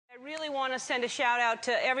Really want to send a shout out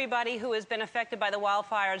to everybody who has been affected by the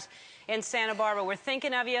wildfires in Santa Barbara. We're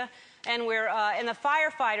thinking of you, and and the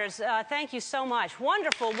firefighters, thank you so much.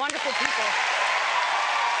 Wonderful, wonderful people.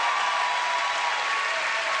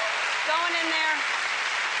 Going in there.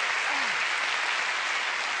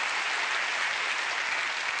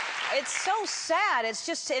 It's so sad. It's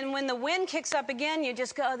just, and when the wind kicks up again, you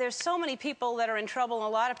just go, there's so many people that are in trouble, and a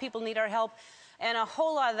lot of people need our help, and a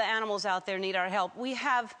whole lot of the animals out there need our help. We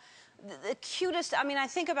have the cutest, I mean, I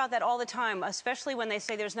think about that all the time, especially when they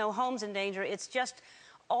say there's no homes in danger. It's just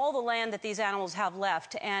all the land that these animals have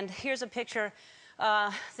left. And here's a picture.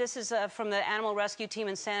 This is from the animal rescue team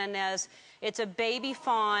in Santa Ynez. It's a baby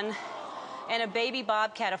fawn and a baby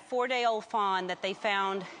bobcat, a 4-day-old fawn that they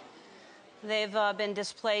found. They've been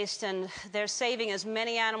displaced, and they're saving as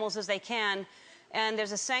many animals as they can. And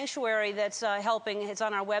there's a sanctuary that's helping. It's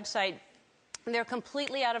on our website. They're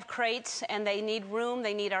completely out of crates, and they need room.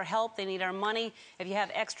 They need our help. They need our money. If you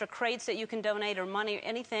have extra crates that you can donate, or money, or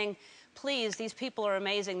anything, please, these people are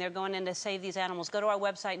amazing. They're going in to save these animals. Go to our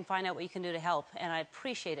website and find out what you can do to help, and I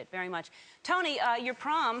appreciate it very much. Tony, your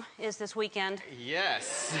prom is this weekend.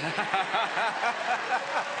 Yes.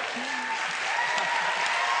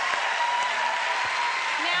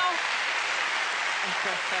 Now,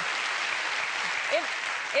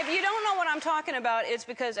 if you don't know what I'm talking about, it's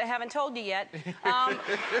because I haven't told you yet.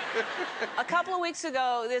 A couple of weeks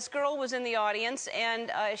ago, this girl was in the audience, and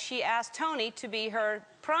she asked Tony to be her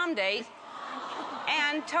prom date.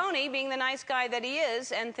 And Tony, being the nice guy that he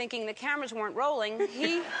is, and thinking the cameras weren't rolling,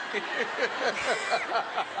 he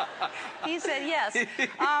said yes.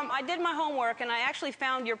 I did my homework, and I actually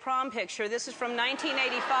found your prom picture. This is from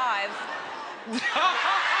 1985.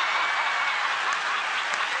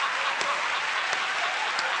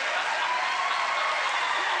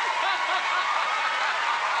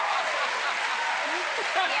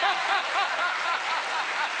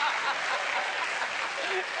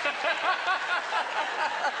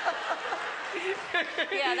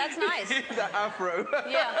 Yeah, that's nice. The afro.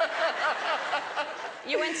 Yeah.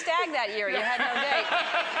 You went stag that year. You had no date.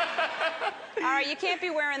 All right, you can't be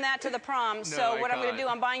wearing that to the prom. No, so what I'm going to do,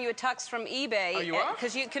 I'm buying you a tux from eBay. Oh, you are?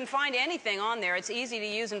 Because you can find anything on there. It's easy to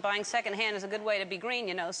use, and buying secondhand is a good way to be green,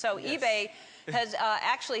 you know. So yes. eBay has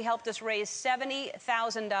actually helped us raise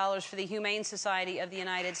 $70,000 for the Humane Society of the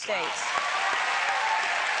United States.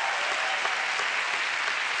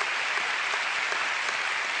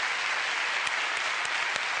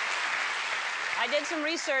 I did some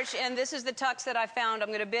research, and this is the tux that I found. I'm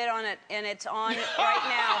going to bid on it, and it's on right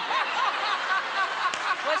now.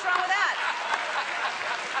 What's wrong with that?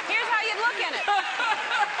 Here's how you'd look in it.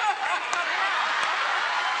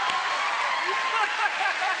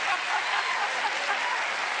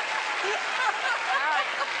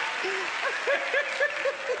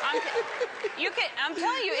 I'm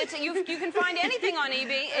telling you, you can find anything on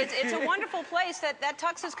eBay. It's a wonderful place. That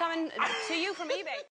tux is coming to you from eBay.